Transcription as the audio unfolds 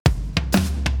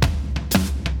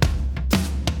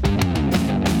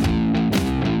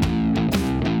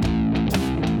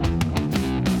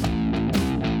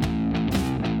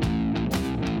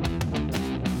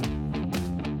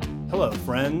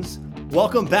friends.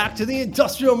 Welcome back to the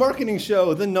Industrial Marketing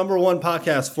Show, the number one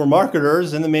podcast for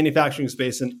marketers in the manufacturing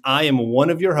space. And I am one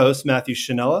of your hosts, Matthew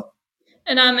Shinella.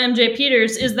 And I'm MJ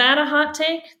Peters. Is that a hot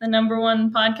take, the number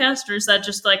one podcast, or is that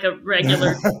just like a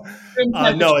regular?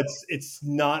 No, it's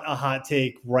not a hot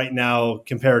take right now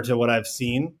compared to what I've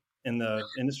seen in the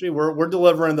industry. We're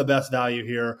delivering the best value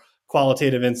here.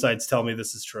 Qualitative insights tell me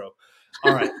this is true.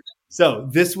 All right. So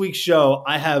this week's show,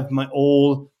 I have my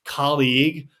old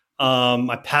colleague,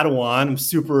 my Padawan. I'm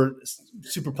super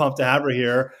pumped to have her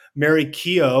here, Mary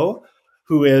Keough,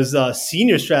 who is a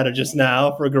senior strategist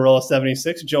now for Gorilla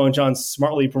 76. Joe and John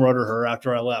smartly promoted her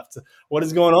after I left. What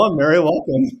is going on, Mary?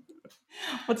 Welcome.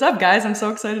 What's up, guys? I'm so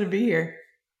excited to be here.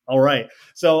 All right.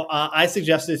 So I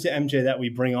suggested to MJ that we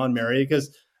bring on Mary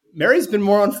because Mary's been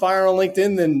more on fire on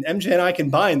LinkedIn than MJ and I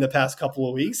combined the past couple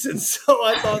of weeks. And so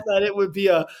I thought that it would be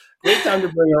a great time to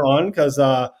bring her on because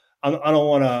I don't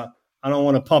want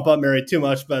to pump up Mary too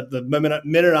much, but the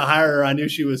minute I hired her, I knew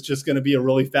she was just going to be a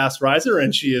really fast riser,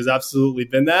 and she has absolutely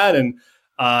been that. And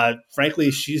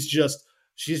frankly, she's just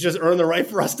earned the right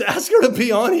for us to ask her to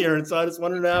be on here. And so I just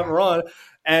wanted to have her on.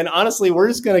 And honestly, we're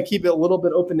just going to keep it a little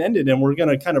bit open-ended, and we're going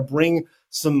to kind of bring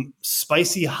some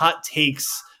spicy hot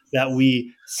takes that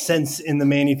we sense in the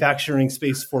manufacturing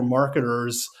space for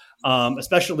marketers,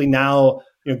 especially now,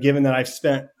 given that I've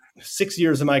spent 6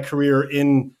 years of my career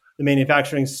in the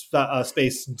manufacturing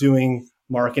space doing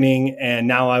marketing, and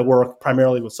now I work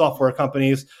primarily with software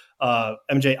companies.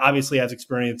 MJ obviously has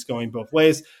experience going both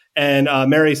ways, and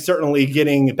Mary's certainly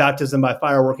getting baptism by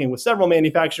fire working with several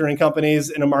manufacturing companies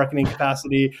in a marketing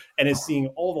capacity and is seeing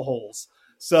all the holes.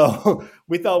 So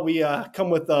we thought we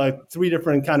come with three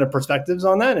different kind of perspectives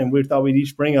on that, and we thought we'd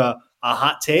each bring a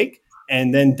hot take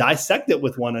and then dissect it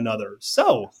with one another.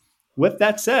 So with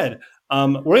that said,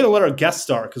 we're going to let our guest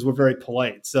start because we're very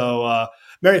polite. So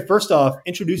Mary, first off,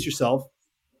 introduce yourself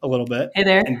a little bit. Hey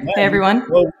there. Hey, everyone.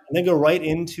 And then go right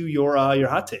into your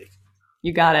hot take.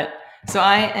 You got it. So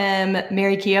I am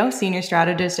Mary Keough, senior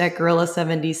strategist at Gorilla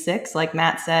 76, like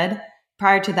Matt said.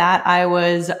 Prior to that, I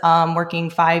was working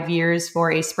 5 years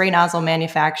for a spray nozzle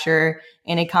manufacturer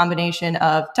in a combination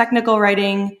of technical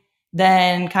writing,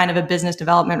 then kind of a business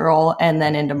development role, and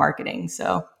then into marketing.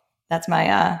 So that's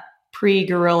my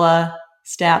pre-Gorilla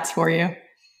stats for you.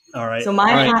 All right. So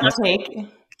my hot take,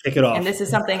 kick it off. And this is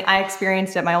something I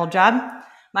experienced at my old job.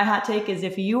 My hot take is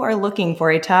if you are looking for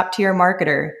a top-tier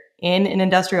marketer in an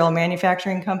industrial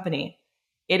manufacturing company,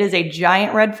 it is a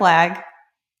giant red flag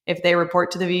if they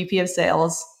report to the VP of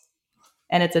sales,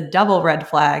 and it's a double red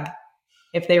flag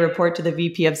if they report to the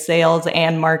VP of sales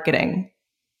and marketing.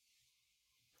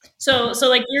 So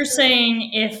like you're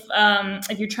saying,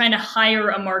 if you're trying to hire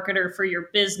a marketer for your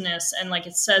business, and like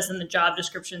it says in the job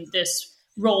description, this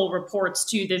role reports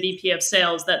to the VP of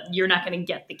sales, that you're not going to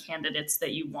get the candidates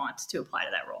that you want to apply to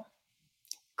that role.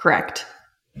 Correct.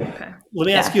 Okay. Let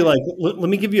me ask you, let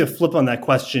me give you a flip on that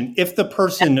question. If the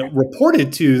person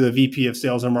reported to the VP of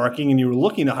sales or marketing and you were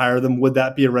looking to hire them, would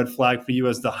that be a red flag for you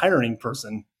as the hiring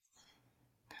person?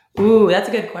 Ooh, that's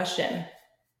a good question.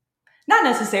 Not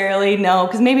necessarily, no,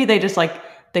 because maybe they just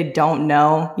they don't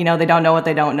know, they don't know what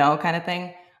they don't know kind of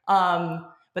thing.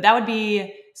 But that would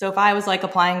be, so if I was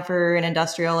applying for an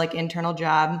industrial internal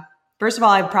job, first of all,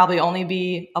 I'd probably only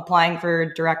be applying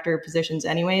for director positions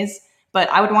anyways. But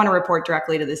I would want to report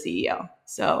directly to the CEO.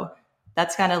 So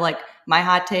that's kind of my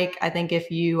hot take. I think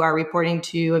if you are reporting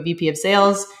to a VP of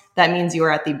sales, that means you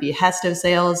are at the behest of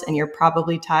sales and you're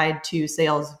probably tied to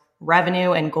sales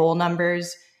revenue and goal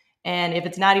numbers. And if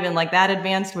it's not even that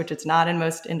advanced, which it's not in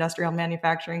most industrial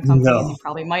manufacturing companies, you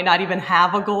probably might not even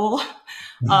have a goal.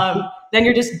 Then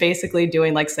you're just basically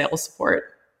doing sales support.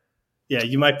 Yeah,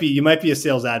 you might be a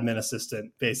sales admin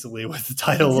assistant, basically, with the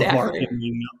title of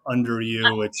marketing under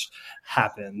you, which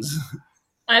happens.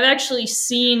 I've actually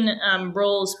seen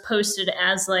roles posted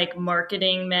as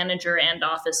marketing manager and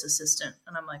office assistant,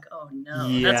 and I'm like, oh no,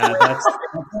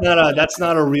 that's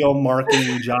not a real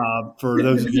marketing job for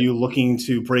those of you looking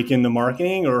to break into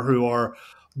marketing or who are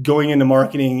going into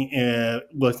marketing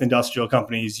with industrial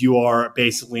companies. You are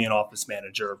basically an office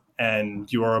manager,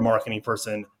 and you are a marketing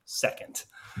person second.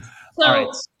 So right.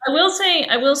 I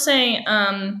will say,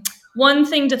 one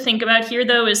thing to think about here,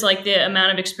 though, is the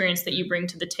amount of experience that you bring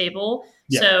to the table.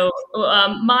 Yeah. So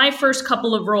my first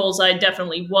couple of roles, I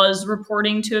definitely was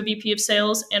reporting to a VP of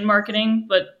sales and marketing,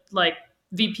 but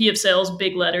VP of sales,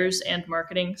 big letters, and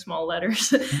marketing, small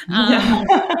letters.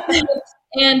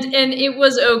 And it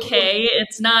was okay.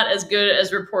 It's not as good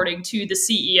as reporting to the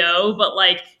CEO, but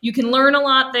you can learn a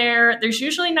lot there. There's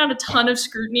usually not a ton of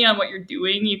scrutiny on what you're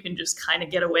doing. You can just kind of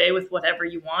get away with whatever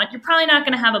you want. You're probably not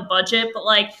going to have a budget, but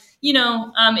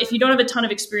if you don't have a ton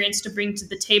of experience to bring to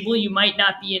the table, you might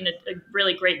not be in a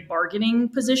really great bargaining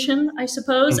position, I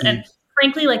suppose. Mm-hmm. And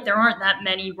frankly, like there aren't that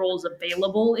many roles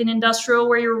available in industrial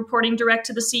where you're reporting direct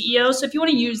to the CEO. So if you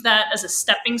want to use that as a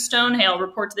stepping stone, hey, I'll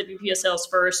report to the VP of sales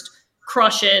first,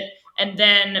 crush it, and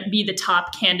then be the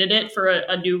top candidate for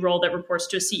a new role that reports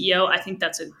to a CEO. I think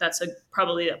that's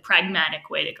probably a pragmatic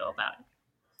way to go about it.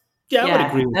 Yeah, I would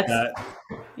agree with that.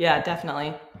 Yeah,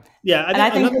 definitely. Yeah, I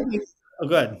think another thing. Oh,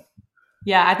 go ahead.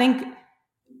 Yeah, I think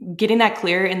getting that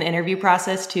clear in the interview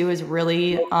process too is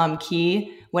really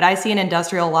key. What I see in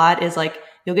industrial a lot is like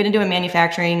you'll get into a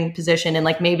manufacturing position and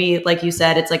like maybe like you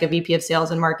said, it's like a VP of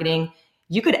sales and marketing.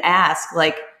 You could ask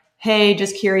like, hey,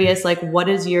 just curious, like what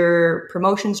does your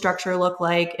promotion structure look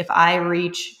like? If I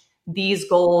reach these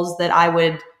goals that I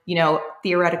would,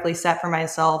 theoretically set for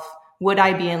myself, would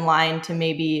I be in line to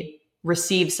maybe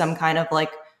receive some kind of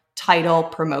like title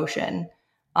promotion?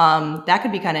 That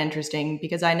could be kind of interesting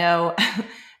because I know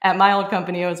at my old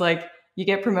company, it was like, you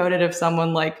get promoted if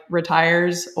someone like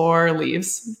retires or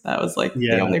leaves. That was like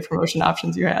the only promotion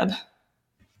options you had.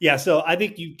 Yeah. So I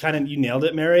think you nailed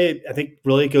it, Mary. I think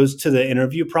really it goes to the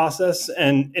interview process.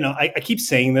 And, I keep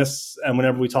saying this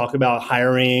whenever we talk about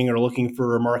hiring or looking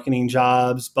for marketing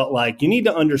jobs, but like you need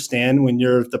to understand when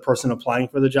you're the person applying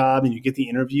for the job and you get the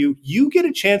interview, you get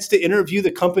a chance to interview the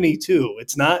company too.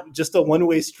 It's not just a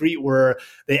one-way street where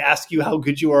they ask you how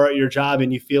good you are at your job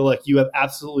and you feel like you have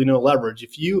absolutely no leverage.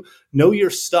 If you know your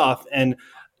stuff and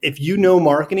if you know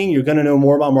marketing, you're going to know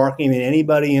more about marketing than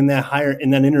anybody in that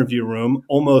interview room,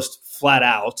 almost flat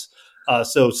out.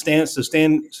 So stand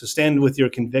with your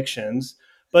convictions,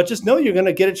 but just know you're going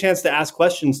to get a chance to ask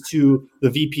questions to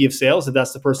the VP of sales if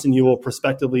that's the person you will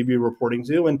prospectively be reporting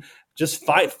to, and just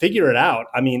figure it out.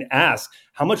 I mean, ask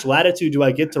how much latitude do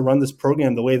I get to run this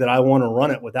program the way that I want to run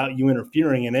it without you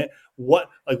interfering in it? What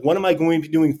am I going to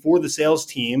be doing for the sales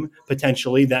team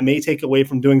potentially that may take away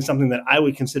from doing something that I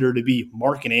would consider to be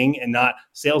marketing and not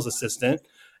sales assistant?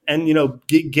 And,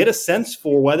 get a sense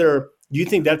for whether you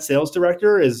think that sales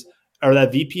director or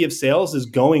that VP of sales is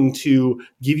going to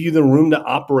give you the room to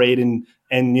operate and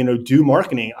do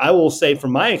marketing. I will say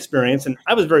from my experience, and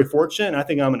I was very fortunate, and I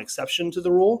think I'm an exception to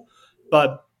the rule,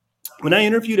 but when I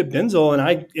interviewed at Binzel and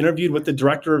I interviewed with the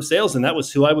director of sales, and that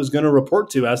was who I was going to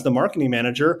report to as the marketing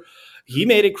manager, he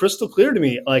made it crystal clear to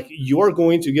me, like, you're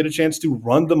going to get a chance to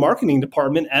run the marketing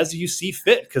department as you see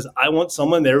fit, because I want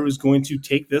someone there who's going to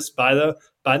take this by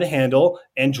the handle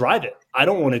and drive it. I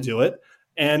don't want to do it.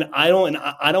 And I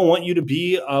don't want you to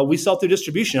be, we sell through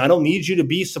distribution. I don't need you to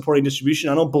be supporting distribution.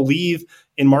 I don't believe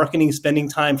in marketing, spending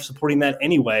time supporting that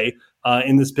anyway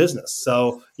in this business.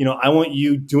 So, I want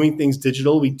you doing things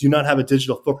digital. We do not have a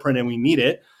digital footprint and we need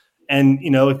it. And,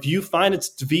 if you find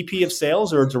it's VP of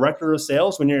sales or a director of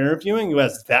sales when you're interviewing who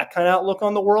has that kind of outlook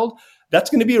on the world, that's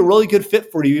going to be a really good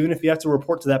fit for you, even if you have to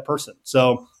report to that person.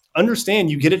 So understand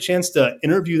you get a chance to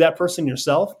interview that person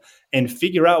yourself and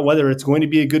figure out whether it's going to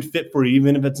be a good fit for you,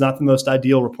 even if it's not the most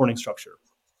ideal reporting structure.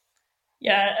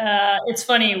 Yeah, it's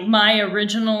funny. My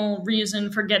original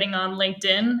reason for getting on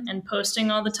LinkedIn and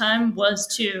posting all the time was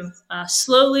to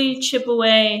slowly chip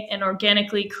away and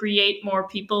organically create more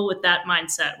people with that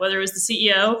mindset, whether it was the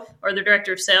CEO or the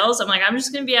director of sales. I'm like, I'm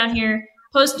just going to be out here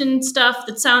posting stuff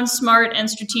that sounds smart and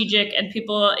strategic, and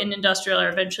people in industrial are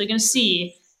eventually going to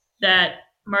see that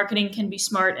marketing can be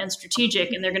smart and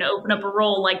strategic, and they're going to open up a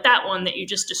role like that one that you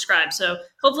just described. So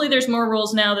hopefully there's more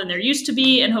roles now than there used to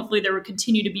be, and hopefully there will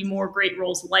continue to be more great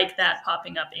roles like that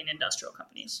popping up in industrial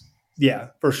companies. Yeah,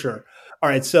 for sure. All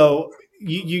right. So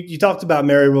you talked about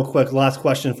Mary real quick. Last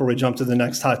question before we jump to the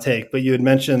next hot take, but you had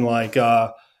mentioned like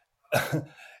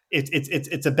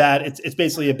it's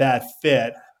basically a bad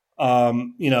fit.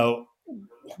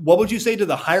 What would you say to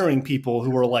the hiring people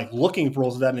who are like looking for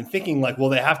roles of that and thinking like, well,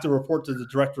 they have to report to the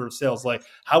director of sales? Like,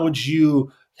 how would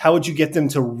you get them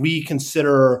to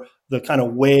reconsider the kind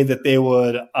of way that they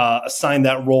would assign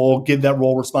that role, give that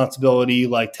role responsibility,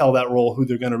 like tell that role who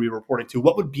they're going to be reporting to?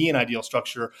 What would be an ideal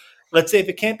structure? Let's say if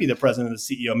it can't be the president or the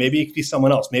CEO, maybe it could be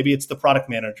someone else. Maybe it's the product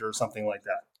manager or something like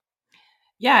that.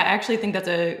 Yeah, I actually think that's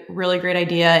a really great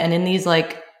idea. And in these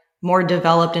like more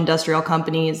developed industrial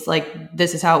companies, like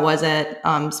this is how it was at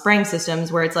Spraying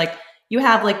Systems, where it's like you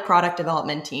have like product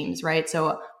development teams, right?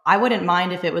 So I wouldn't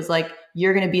mind if it was like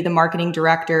you're going to be the marketing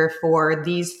director for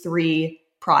these 3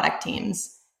 product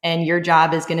teams, and your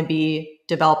job is going to be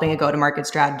developing a go-to-market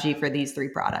strategy for these 3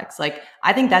 products. Like,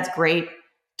 I think that's great.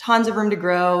 Tons of room to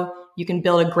grow. You can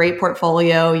build a great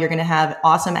portfolio. You're going to have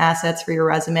awesome assets for your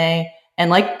resume. And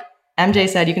like MJ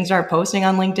said, you can start posting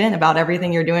on LinkedIn about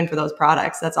everything you're doing for those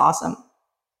products. That's awesome.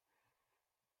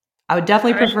 I would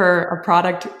definitely prefer a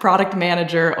product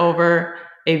manager over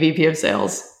a VP of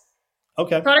sales.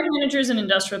 Okay. Product managers in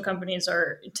industrial companies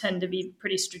tend to be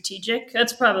pretty strategic.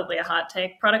 That's probably a hot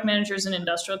take. Product managers in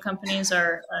industrial companies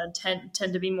tend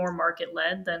to be more market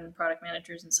led than product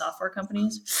managers in software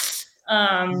companies.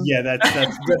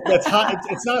 That's hot.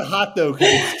 It's not hot though because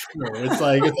it's true. It's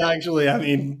like it's actually. I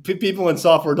mean, people in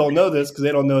software don't know this because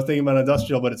they don't know a thing about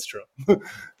industrial, but it's true.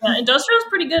 Yeah, industrial is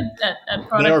pretty good at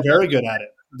product. They are very good at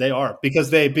it. They are because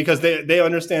they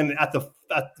understand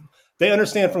they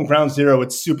understand from ground zero.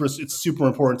 It's super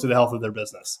important to the health of their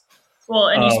business. Well,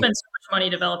 and you spend so much money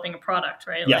developing a product,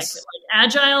 right? Yes. Like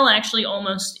Agile actually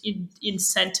almost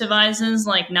incentivizes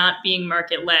like not being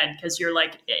market led because you're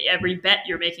like every bet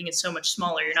you're making is so much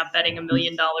smaller. You're not betting $1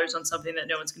 million on something that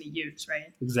no one's going to use,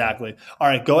 right? Exactly. All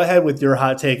right, go ahead with your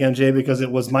hot take, MJ, because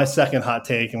it was my second hot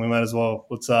take, and we might as well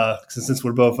since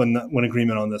we're both in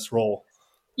agreement on this role.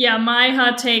 Yeah, my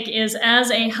hot take is as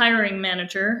a hiring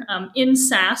manager in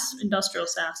SaaS, industrial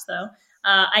SaaS though.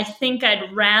 I think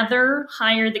I'd rather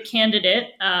hire the candidate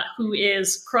who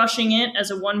is crushing it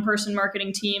as a one-person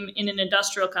marketing team in an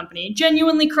industrial company,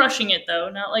 genuinely crushing it though,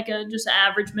 not like a just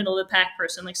average middle-of-the-pack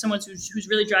person, like someone who's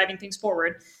really driving things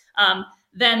forward,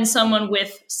 than someone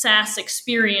with SaaS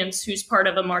experience who's part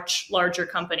of a much larger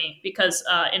company. Because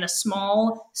in a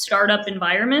small startup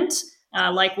environment,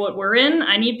 like what we're in,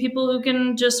 I need people who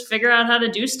can just figure out how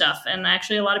to do stuff. And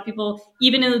actually a lot of people,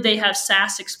 even though they have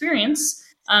SaaS experience,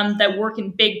 that work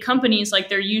in big companies, like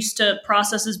they're used to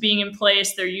processes being in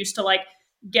place. They're used to like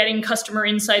getting customer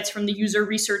insights from the user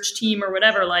research team or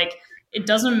whatever. Like it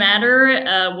doesn't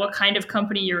matter what kind of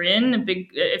company you're in.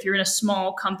 If you're in a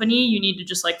small company, you need to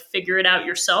just like figure it out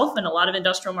yourself. And a lot of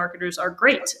industrial marketers are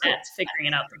great at figuring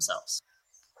it out themselves.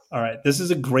 All right. This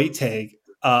is a great take.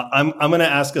 I'm going to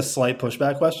ask a slight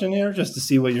pushback question here just to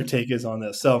see what your take is on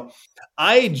this. So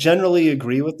I generally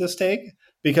agree with this take,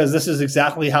 because this is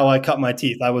exactly how I cut my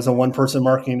teeth. I was a one-person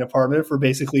marketing department for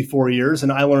basically 4 years,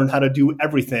 and I learned how to do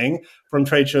everything from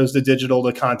trade shows to digital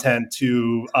to content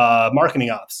to marketing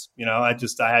ops.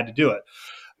 I had to do it.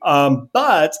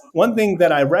 But one thing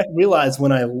that I realized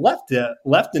when I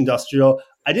left industrial,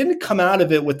 I didn't come out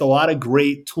of it with a lot of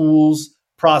great tools,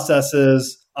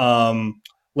 processes,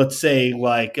 let's say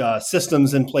like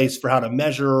systems in place for how to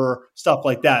measure stuff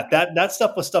like that. That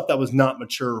stuff was stuff that was not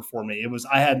mature for me.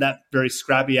 I had that very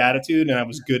scrappy attitude and I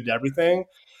was good at everything.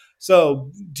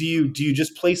 So do you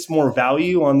just place more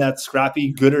value on that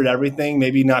scrappy, good at everything,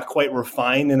 maybe not quite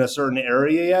refined in a certain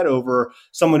area yet, over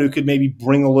someone who could maybe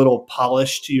bring a little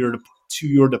polish to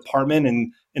your department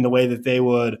and in the way that they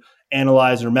would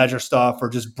analyze or measure stuff, or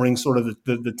just bring sort of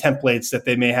the templates that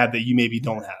they may have that you maybe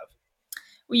don't have?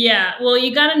 Yeah, well,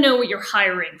 you got to know what you're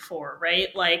hiring for,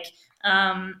 right? Like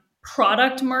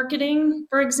product marketing,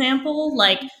 for example,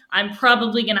 like I'm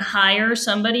probably going to hire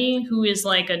somebody who is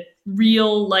like a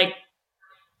real like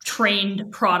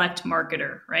trained product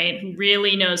marketer, right? Who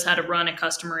really knows how to run a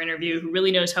customer interview, who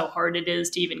really knows how hard it is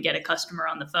to even get a customer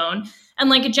on the phone. And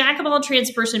like a jack of all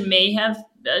trades person may have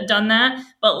done that,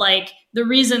 but like the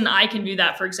reason I can do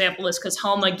that, for example, is because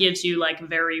Halma gives you like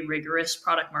very rigorous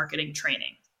product marketing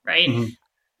training, right? Mm-hmm.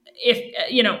 If,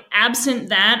 absent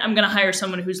that, I'm going to hire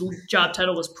someone whose job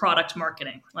title was product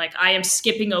marketing. Like I am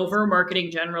skipping over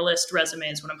marketing generalist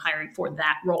resumes when I'm hiring for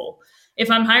that role.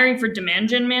 If I'm hiring for demand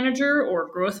gen manager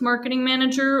or growth marketing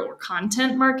manager or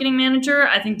content marketing manager,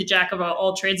 I think the jack of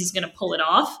all trades is going to pull it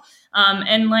off.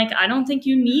 And like, I don't think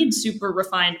you need super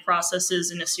refined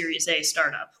processes in a Series A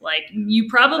startup. Like you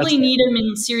probably need them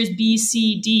in Series B,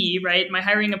 C, D, right? My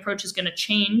hiring approach is going to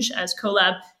change as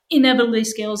Collab inevitably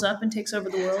scales up and takes over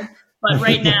the world. But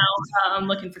right now, I'm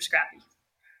looking for scrappy.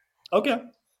 Okay.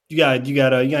 You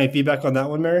got any feedback on that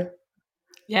one, Mary?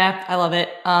 Yeah, I love it.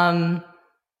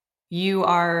 You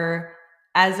are,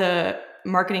 as a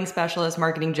marketing specialist,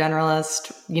 marketing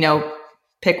generalist,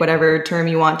 pick whatever term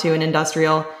you want to in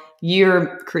industrial,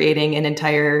 you're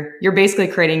basically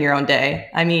creating your own day.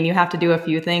 I mean, you have to do a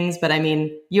few things, but I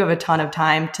mean, you have a ton of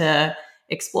time to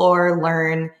explore,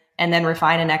 learn, and then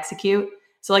refine and execute.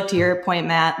 So like to your point,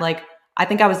 Matt, like I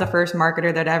think I was the first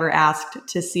marketer that ever asked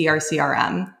to see our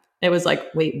CRM. It was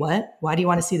like, wait, what? Why do you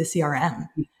want to see the CRM?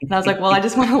 And I was like, well, I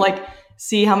just want to like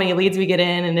see how many leads we get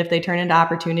in and if they turn into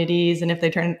opportunities and if they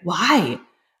turn, why? I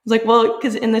was like, well,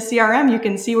 because in the CRM, you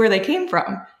can see where they came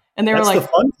from. And they were like,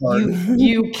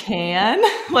 you can?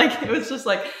 Like, it was just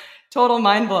like total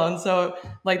mind blown. So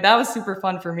like, that was super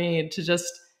fun for me to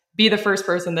just be the first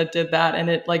person that did that. And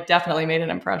it like definitely made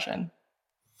an impression.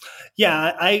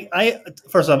 Yeah, I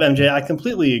first off, MJ, I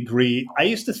completely agree. I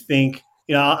used to think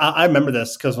I remember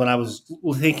this because when I was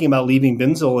thinking about leaving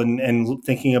Binzel and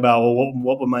thinking about, well,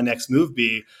 what would my next move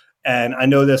be? And I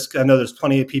know there's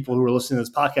plenty of people who are listening to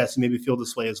this podcast who maybe feel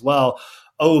this way as well.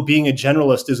 Oh, being a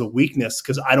generalist is a weakness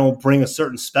because I don't bring a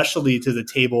certain specialty to the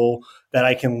table that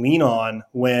I can lean on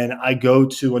when I go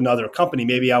to another company.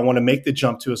 Maybe I want to make the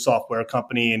jump to a software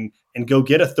company and go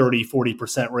get a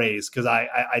 30-40% raise because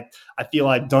I feel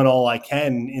I've done all I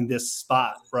can in this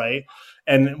spot, right?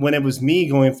 And when it was me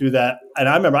going through that, and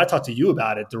I remember I talked to you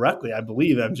about it directly, I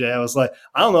believe, MJ. I was like,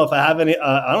 I don't know if I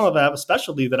have a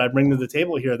specialty that I bring to the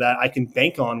table here that I can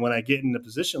bank on when I get in a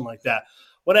position like that.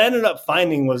 What I ended up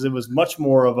finding was it was much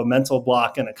more of a mental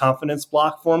block and a confidence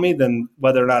block for me than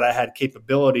whether or not I had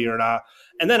capability or not.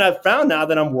 And then I've found now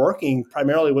that I'm working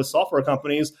primarily with software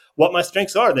companies, what my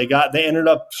strengths are. They ended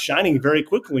up shining very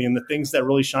quickly. And the things that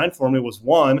really shined for me was,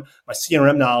 one, my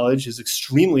CRM knowledge is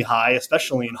extremely high,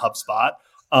 especially in HubSpot,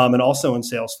 and also in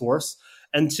Salesforce.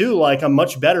 And two, like I'm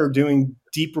much better doing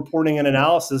deep reporting and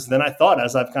analysis than I thought.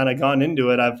 As I've kind of gone into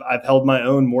it, I've held my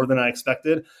own more than I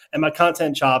expected, and my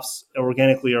content chops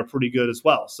organically are pretty good as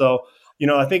well. So,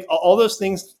 I think all those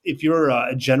things, if you're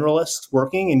a generalist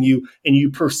working and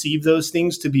you perceive those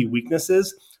things to be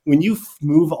weaknesses, when you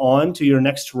move on to your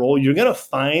next role, you're going to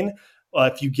find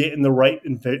if you get in the right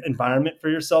environment for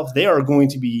yourself, they are going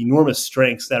to be enormous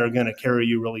strengths that are going to carry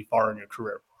you really far in your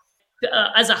career.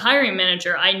 As a hiring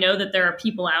manager, I know that there are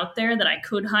people out there that I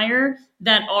could hire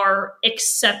that are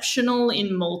exceptional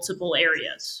in multiple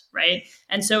areas, right?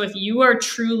 And so if you are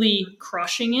truly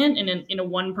crushing it in a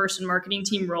one-person marketing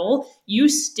team role, you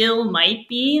still might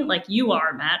be, like you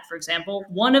are, Matt, for example,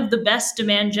 one of the best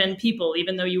demand gen people,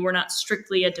 even though you were not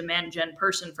strictly a demand gen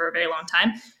person for a very long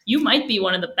time. You might be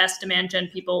one of the best demand gen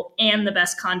people and the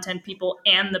best content people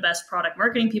and the best product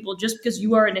marketing people just because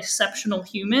you are an exceptional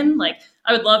human. Like,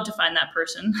 I would love to find that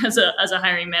person as a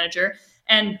hiring manager.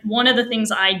 And one of the things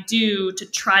I do to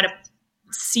try to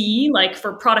see, like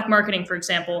for product marketing, for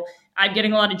example, I'm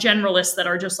getting a lot of generalists that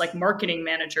are just like marketing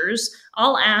managers.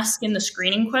 I'll ask in the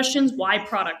screening questions, why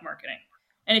product marketing?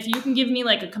 And if you can give me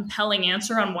like a compelling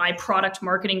answer on why product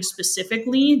marketing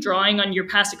specifically, drawing on your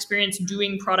past experience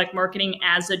doing product marketing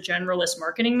as a generalist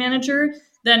marketing manager,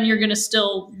 then you're going to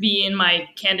still be in my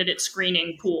candidate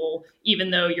screening pool,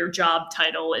 even though your job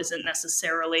title isn't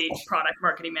necessarily product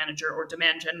marketing manager or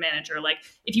demand gen manager. Like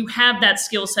if you have that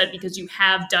skill set because you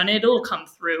have done it, it'll come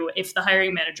through if the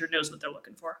hiring manager knows what they're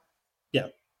looking for. Yeah,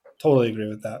 totally agree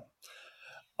with that.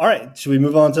 All right. Should we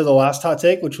move on to the last hot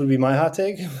take, which would be my hot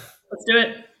take? Let's do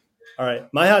it. All right.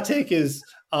 My hot take is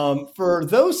for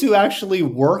those who actually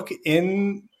work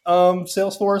in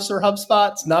Salesforce or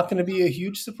HubSpot, it's not going to be a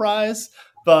huge surprise.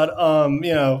 But,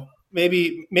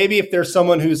 maybe if there's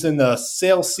someone who's in the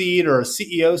sales seat or a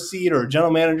CEO seat or a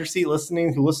general manager seat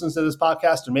listening, who listens to this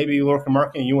podcast, or maybe you work in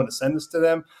marketing and you want to send this to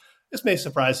them, this may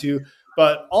surprise you.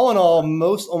 But all in all,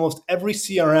 almost every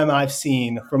CRM I've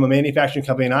seen from a manufacturing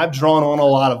company, and I've drawn on a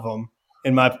lot of them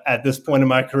at this point in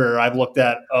my career, I've looked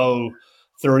at,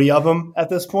 30 of them at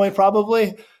this point,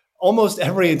 probably. Almost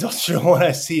every industrial one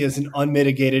I see is an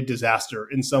unmitigated disaster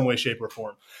in some way, shape, or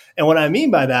form. And what I mean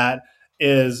by that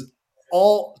is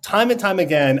all time and time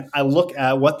again, I look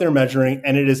at what they're measuring,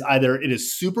 and it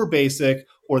is super basic,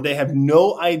 or they have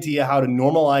no idea how to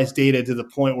normalize data to the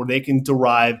point where they can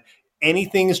derive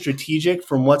anything strategic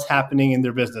from what's happening in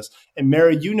their business. And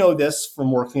Mary, you know this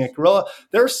from working at Gorilla.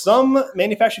 There are some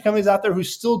manufacturing companies out there who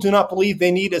still do not believe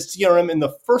they need a CRM in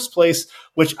the first place,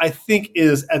 which I think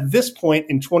is at this point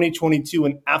in 2022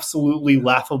 an absolutely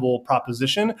laughable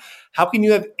proposition. How can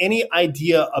you have any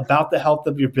idea about the health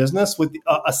of your business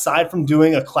aside from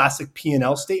doing a classic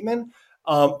P&L statement?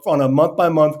 On a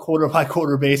month-by-month,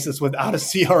 quarter-by-quarter basis without a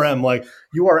CRM? Like,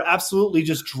 you are absolutely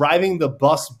just driving the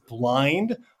bus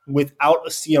blind without a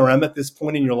CRM at this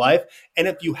point in your life. And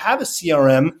if you have a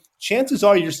CRM, chances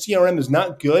are your CRM is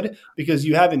not good because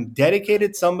you haven't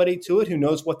dedicated somebody to it who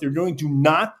knows what they're doing. Do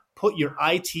not put your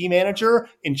IT manager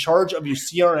in charge of your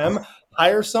CRM.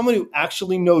 Hire someone who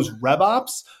actually knows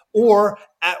RevOps, or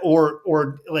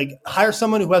like hire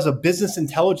someone who has a business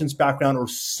intelligence background or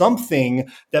something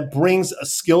that brings a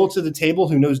skill to the table,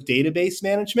 who knows database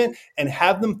management, and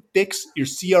have them fix your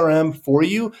CRM for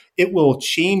you. It will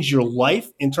change your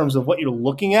life in terms of what you're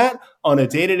looking at on a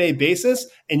day-to-day basis,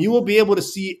 and you will be able to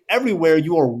see everywhere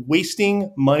you are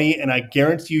wasting money, and I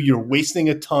guarantee you're wasting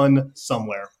a ton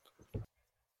somewhere.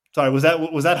 Sorry, was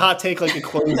that hot take like a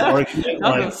closed argument?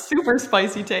 That was a super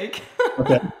spicy take.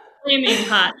 Okay. Flaming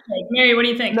hot take. Mary, what do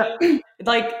you think?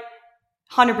 Like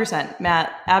 100%,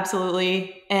 Matt,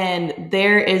 absolutely. And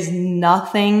there is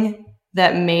nothing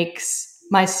that makes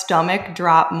my stomach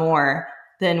drop more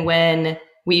than when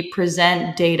we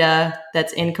present data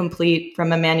that's incomplete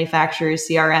from a manufacturer's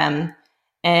CRM,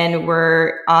 and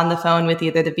we're on the phone with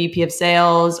either the VP of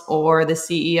sales or the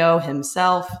CEO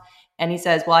himself, and he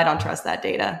says, well, I don't trust that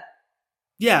data.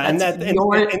 Yeah,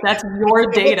 that's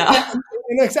your data.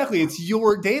 Exactly, it's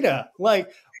your data.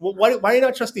 Like, why are you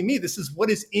not trusting me? This is what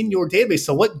is in your database.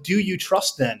 So what do you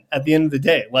trust then at the end of the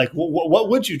day? Like, what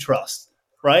would you trust,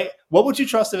 right? What would you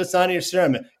trust if it's not in your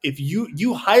CRM? If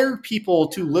you hired people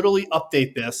to literally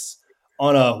update this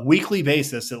on a weekly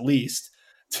basis, at least,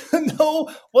 to know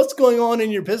what's going on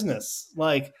in your business.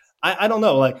 Like, I don't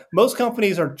know. Like, most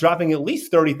companies are dropping at least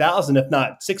 30,000, if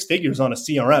not six figures, on a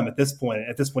CRM at this point.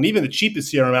 Even the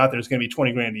cheapest CRM out there is going to be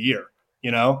 20 grand a year.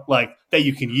 Like, that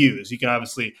you can use. You can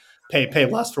obviously pay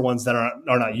less for ones that are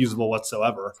not usable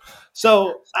whatsoever.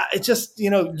 So it's just,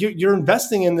 you're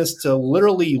investing in this to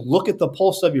literally look at the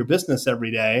pulse of your business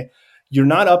every day. You're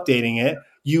not updating it.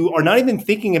 You are not even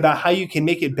thinking about how you can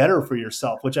make it better for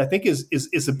yourself, which I think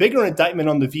is a bigger indictment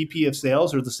on the VP of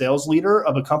sales or the sales leader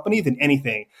of a company than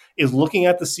anything, is looking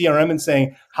at the CRM and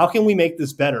saying, how can we make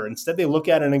this better? Instead, they look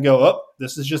at it and go, oh,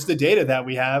 this is just the data that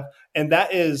we have. And that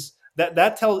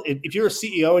tells, if you're a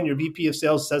CEO and your VP of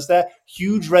sales says that,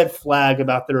 huge red flag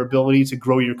about their ability to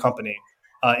grow your company,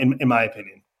 in my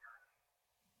opinion.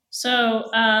 So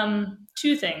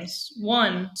two things.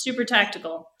 One, super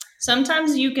tactical.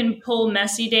 Sometimes you can pull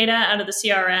messy data out of the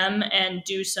CRM and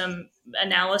do some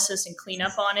analysis and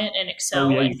cleanup on it in Excel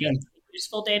and get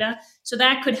useful data. So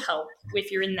that could help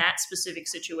if you're in that specific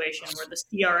situation where the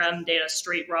CRM data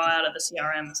straight raw out of the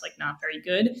CRM is like not very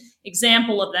good.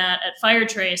 Example of that at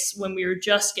Firetrace, when we were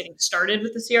just getting started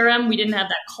with the CRM, we didn't have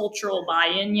that cultural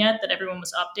buy-in yet that everyone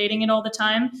was updating it all the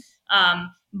time.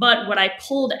 But what I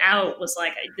pulled out was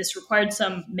like, this required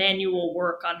some manual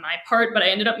work on my part, but I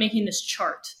ended up making this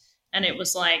chart. And it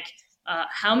was like,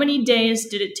 how many days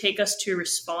did it take us to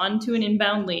respond to an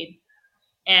inbound lead?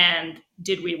 And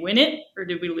did we win it or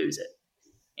did we lose it?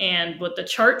 And what the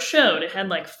chart showed, it had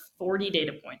like 40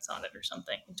 data points on it or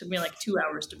something. It took me like 2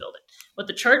 hours to build it. What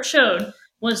the chart showed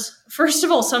was, first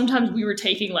of all, sometimes we were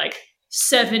taking like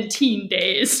 17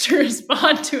 days to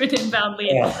respond to an inbound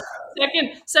lead. Yeah.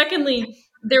 Secondly,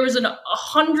 there was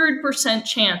 100%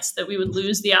 chance that we would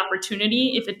lose the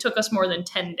opportunity if it took us more than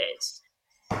 10 days.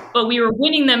 But we were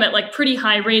winning them at like pretty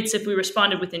high rates if we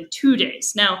responded within 2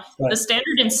 days. Now, right. The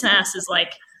standard in SaaS is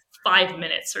like 5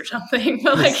 minutes or something.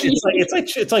 But like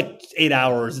it's like 8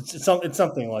 hours. It's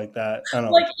something like that. I don't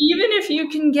know. Like, even if you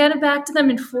can get it back to them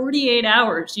in 48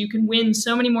 hours, you can win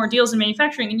so many more deals in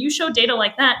manufacturing. And you show data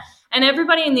like that, and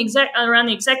everybody in the around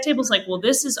the exec table is like, well,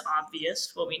 this is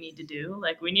obvious what we need to do.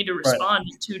 Like, we need to respond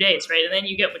in 2 days, right? And then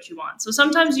you get what you want. So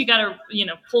sometimes you got to,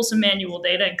 pull some manual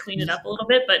data and clean it up a little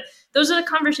bit. But those are the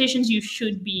conversations you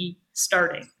should be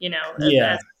starting, as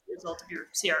a result of your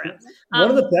CRM. One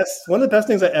of the best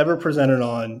things I ever presented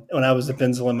on when I was at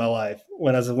Binzel in my life,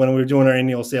 when we were doing our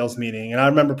annual sales meeting, and I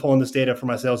remember pulling this data for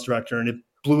my sales director, and it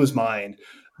blew his mind.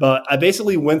 But I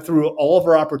basically went through all of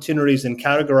our opportunities and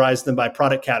categorized them by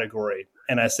product category.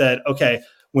 And I said, okay,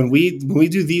 when we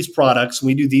do these products,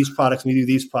 we do these products, we do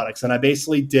these products. And I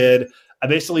basically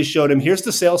showed him, here's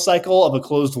the sales cycle of a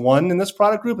closed won in this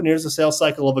product group, and here's the sales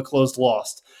cycle of a closed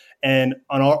lost. And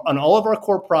on all of our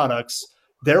core products,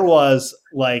 there was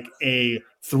like a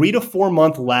 3 to 4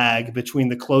 month lag between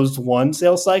the closed won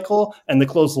sales cycle and the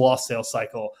closed lost sales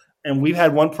cycle. And we've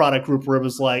had one product group where it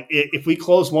was like, if we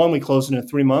close one, we close it in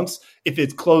 3 months. If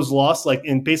it's closed lost, like,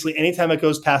 in basically anytime it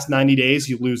goes past 90 days,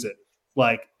 you lose it.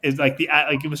 Like, it's like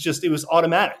it was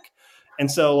automatic.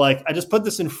 And so, like, I just put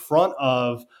this in front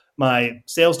of my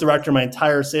sales director, my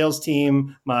entire sales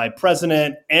team, my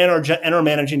president, and our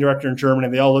managing director in Germany.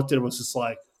 They all looked at it, was just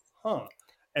like, huh.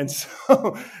 And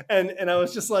so, and I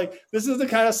was just like, this is the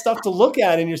kind of stuff to look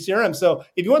at in your CRM. So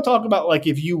if you want to talk about, like,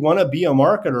 if you want to be a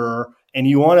marketer and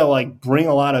you want to, like, bring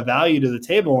a lot of value to the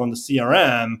table in the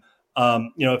CRM,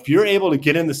 if you're able to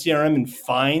get in the CRM and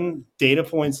find data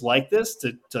points like this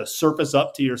to surface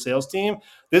up to your sales team,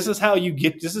 this is how you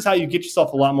get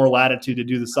yourself a lot more latitude to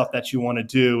do the stuff that you want to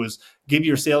do, is give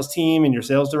your sales team and your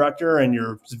sales director and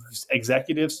your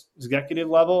executive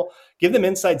level, give them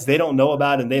insights they don't know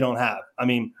about and they don't have. I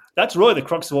mean, that's really the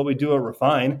crux of what we do at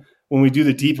Refine. When we do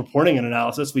the deep reporting and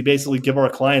analysis, we basically give our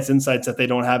clients insights that they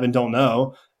don't have and don't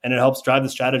know, and it helps drive the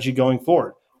strategy going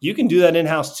forward. You can do that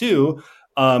in-house too.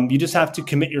 You just have to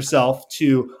commit yourself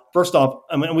to, first off,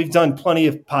 I mean, we've done plenty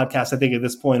of podcasts, I think, at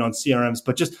this point on CRMs,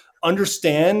 but just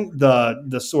understand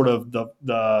the sort of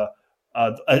the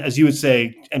as you would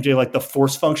say, MJ, like the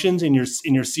force functions in your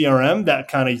CRM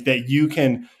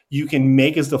that you can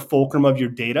make as the fulcrum of your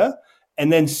data,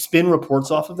 and then spin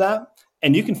reports off of that.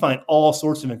 and you can find all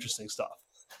sorts of interesting stuff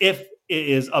if it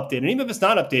is updated. And even if it's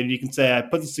not updated, you can say, I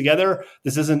put this together.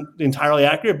 This isn't entirely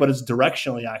accurate, but it's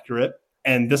directionally accurate.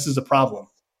 And this is a problem.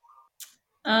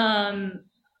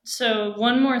 So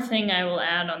one more thing I will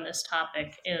add on this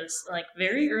topic is like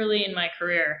very early in my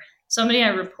career, somebody I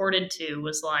reported to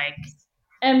was like,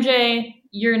 MJ,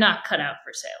 you're not cut out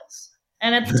for sales.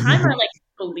 And at the time I like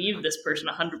believed this person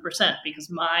 100% because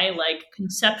my like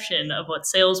conception of what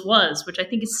sales was, which I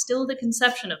think is still the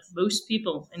conception of most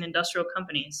people in industrial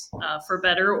companies, for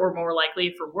better or more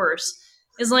likely for worse,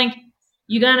 is like,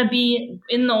 you got to be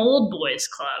in the old boys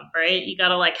club, right? You got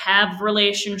to like have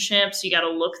relationships. You got to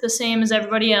look the same as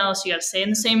everybody else. You got to stay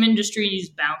in the same industry. You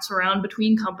just bounce around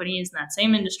between companies in that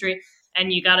same industry.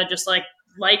 And you got to just like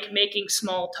making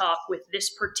small talk with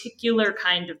this particular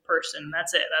kind of person.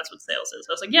 That's it. That's what sales is.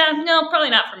 I was like, yeah, no, probably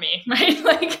not for me. Right.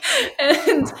 Like,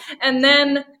 and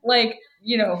then like,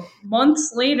 you know,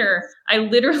 months later, I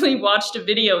literally watched a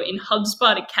video in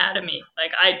HubSpot Academy.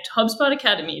 Like HubSpot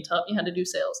Academy taught me how to do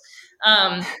sales.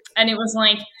 And it was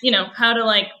like, you know, how to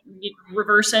like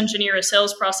reverse engineer a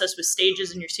sales process with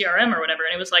stages in your CRM or whatever.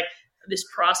 And it was like this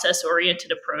process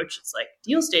oriented approach. It's like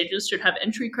deal stages should have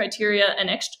entry criteria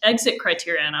and exit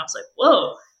criteria. And I was like,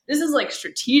 whoa, this is like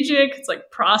strategic. It's like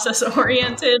process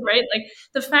oriented, right? Like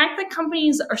the fact that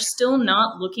companies are still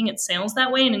not looking at sales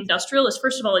that way in industrial is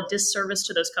first of all a disservice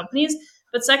to those companies.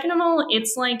 But second of all,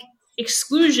 it's like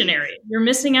exclusionary. You're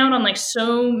missing out on like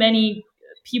so many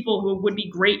people who would be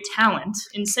great talent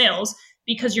in sales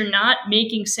because you're not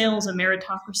making sales a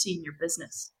meritocracy in your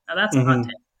business. Now that's a hot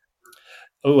take.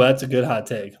 Oh, that's a good hot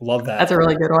take. Love that. That's a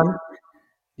really good one.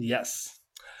 Yes.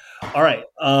 All right.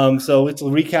 So let's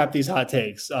recap these hot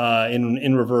takes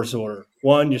in reverse order.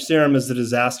 1, your CRM is a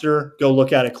disaster. Go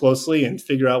look at it closely and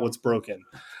figure out what's broken.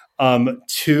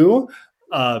 2,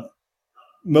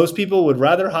 most people would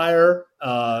rather hire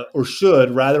or should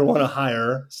rather want to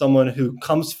hire someone who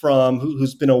comes from,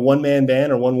 who's been a one-man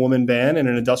band or one-woman band in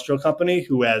an industrial company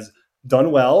who has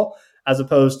done well, as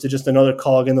opposed to just another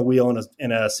cog in the wheel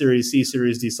in a Series C,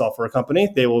 Series D software company.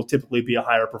 They will typically be a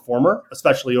higher performer,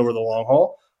 especially over the long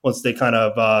haul, once they kind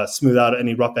of smooth out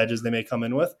any rough edges they may come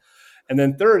in with. And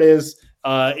then third is,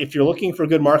 if you're looking for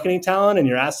good marketing talent and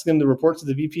you're asking them to report to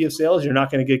the VP of sales, you're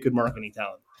not going to get good marketing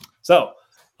talent. So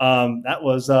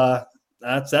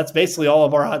that's basically all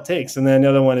of our hot takes. And then the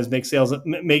other one is make sales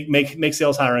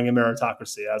hiring a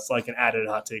meritocracy. That's like an added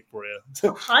hot take for you.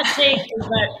 Hot take is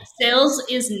that sales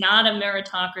is not a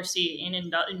meritocracy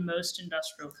in most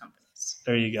industrial companies.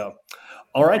 There you go.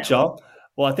 All right, y'all.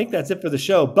 Well, I think that's it for the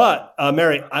show. But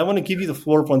Mary, I want to give you the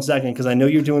floor for 1 second because I know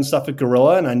you're doing stuff at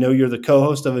Gorilla, and I know you're the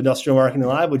co-host of Industrial Marketing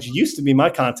Live, which used to be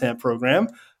my content program.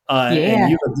 And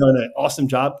you have done an awesome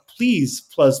job. Please,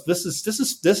 this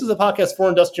is a podcast for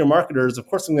industrial marketers. Of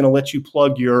course, I'm going to let you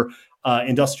plug your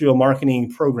industrial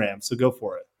marketing program. So go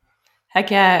for it.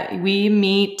 Heck yeah. We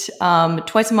meet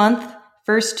twice a month,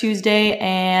 first Tuesday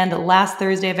and last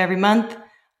Thursday of every month.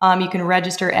 You can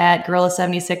register at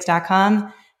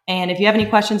gorilla76.com. And if you have any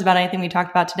questions about anything we talked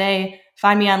about today,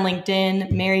 find me on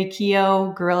LinkedIn, Mary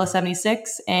Keough, Gorilla76,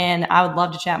 and I would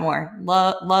love to chat more.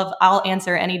 Love. I'll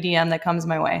answer any DM that comes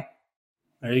my way.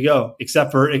 There you go.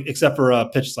 Except for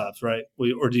pitch slaps, right?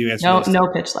 Or do you answer? No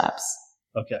pitch slaps.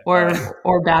 Okay.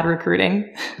 Or bad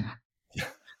recruiting.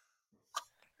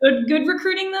 Good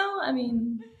recruiting though. I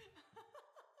mean,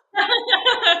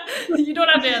 you don't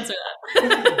have to answer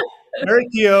that. Mary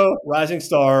Keough, rising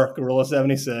star,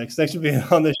 Gorilla76. Thanks for being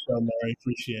on the show, Mary.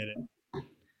 Appreciate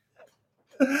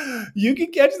it. You can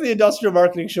catch the Industrial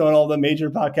Marketing Show on all the major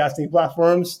podcasting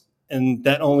platforms, and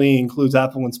that only includes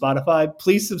Apple and Spotify.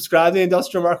 Please subscribe to the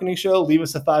Industrial Marketing Show. Leave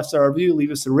us a 5-star review.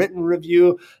 Leave us a written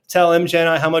review. Tell MJ and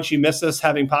I how much you miss us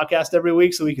having podcast every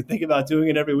week so we can think about doing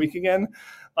it every week again.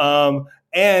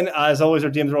 And as always,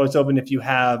 our DMs are always open if you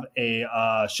have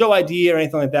a show ID or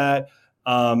anything like that.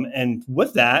 And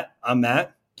with that, I'm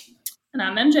Matt. And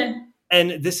I'm MJ.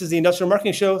 And this is the Industrial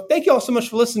Marketing Show. Thank you all so much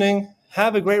for listening.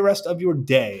 Have a great rest of your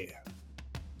day.